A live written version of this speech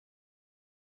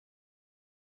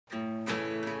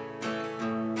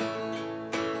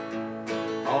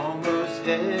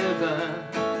heaven,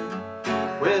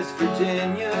 West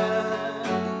Virginia,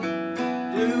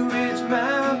 Blue Ridge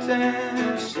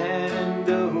Mountain,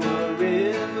 Shenandoah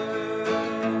River.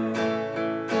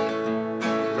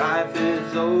 Life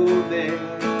is old there,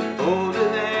 older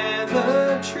than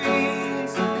the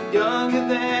trees, younger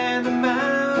than the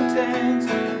mountains,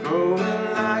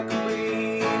 rolling like a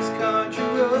breeze. Country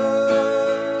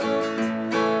roads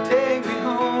take me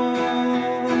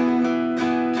home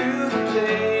to the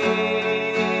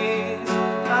place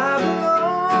I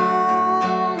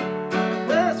belong.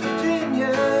 West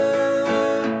Virginia,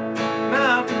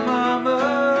 Mountain Mama,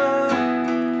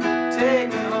 take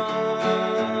me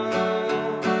home.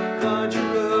 Country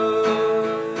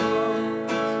roads,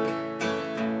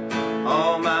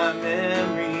 all my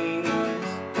memories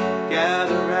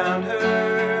gather round her.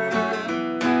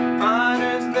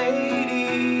 Miner's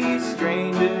lady,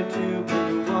 stranger to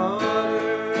blue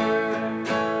water.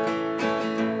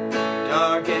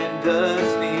 Dark and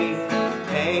dusty,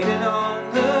 painted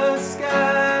on the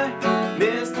sky.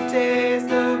 Miss the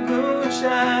taste of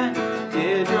moonshine,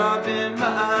 teardrop in my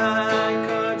eye.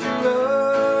 Country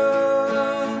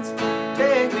roads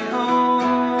take me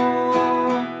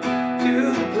home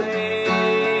to the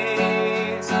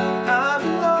place I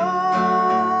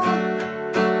belong.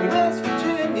 West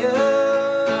Virginia,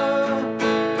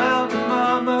 Mountain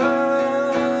Mama,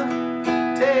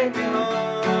 take me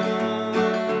home.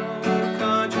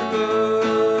 Country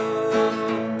roads,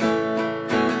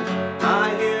 I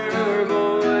hear her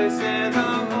voice in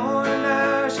the morning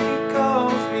now. She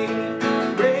calls me.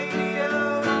 Radio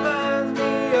reminds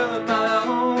me of my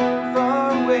home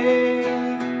far away.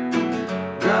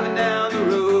 Driving down the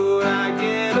road, I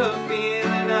get a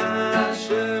feeling I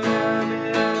should have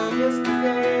been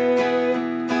yesterday.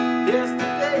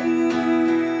 Yesterday,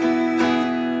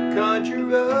 country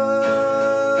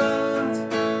roads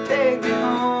take me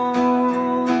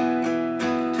home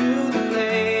to the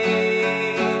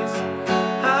place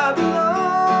I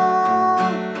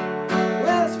belong.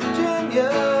 West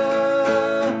Virginia,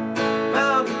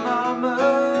 Mountain Mama,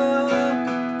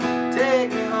 take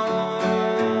me home.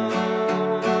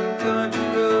 Country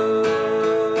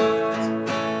roads,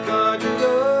 country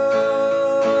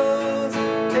roads,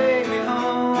 take me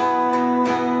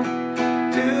home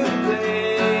to the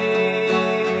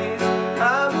place I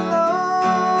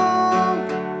belong.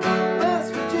 West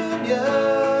Virginia,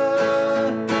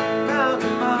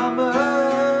 Mountain Mama,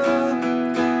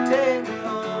 take me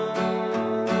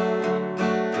home.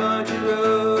 Country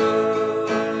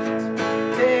roads,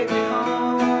 take me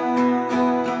home.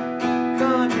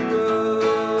 Country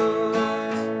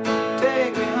roads,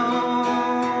 take me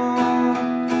home.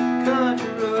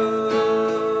 Country roads.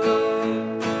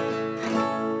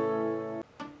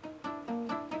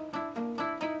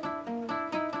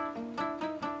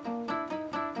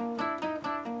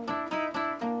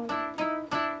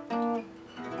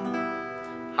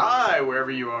 Hi,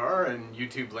 wherever you are in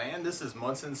YouTube land. This is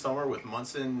Munson Summer with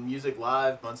Munson Music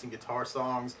Live, Munson Guitar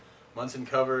Songs, Munson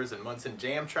Covers, and Munson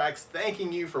Jam Tracks.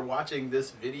 Thanking you for watching this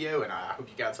video, and I hope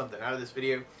you got something out of this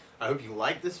video. I hope you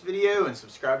like this video and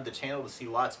subscribe to the channel to see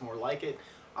lots more like it.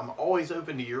 I'm always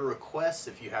open to your requests.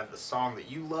 If you have a song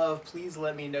that you love, please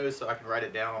let me know so I can write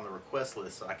it down on the request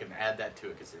list so I can add that to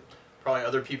it, because there's probably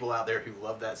other people out there who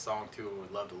love that song too and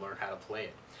would love to learn how to play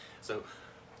it. So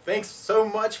thanks so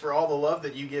much for all the love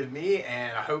that you give me,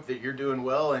 and I hope that you're doing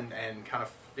well and kind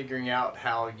of figuring out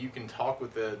how you can talk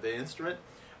with the instrument.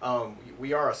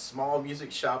 We are a small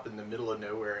music shop in the middle of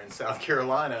nowhere in South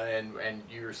Carolina, and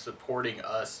you're supporting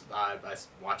us by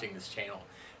watching this channel.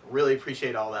 Really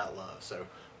appreciate all that love. So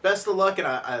best of luck,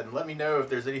 and let me know if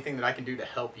there's anything that I can do to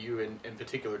help you in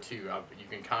particular too. You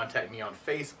can contact me on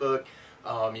Facebook.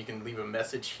 You can leave a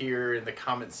message here in the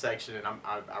comments section, and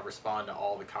I respond to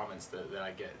all the comments that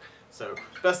I get. So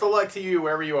best of luck to you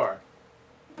wherever you are.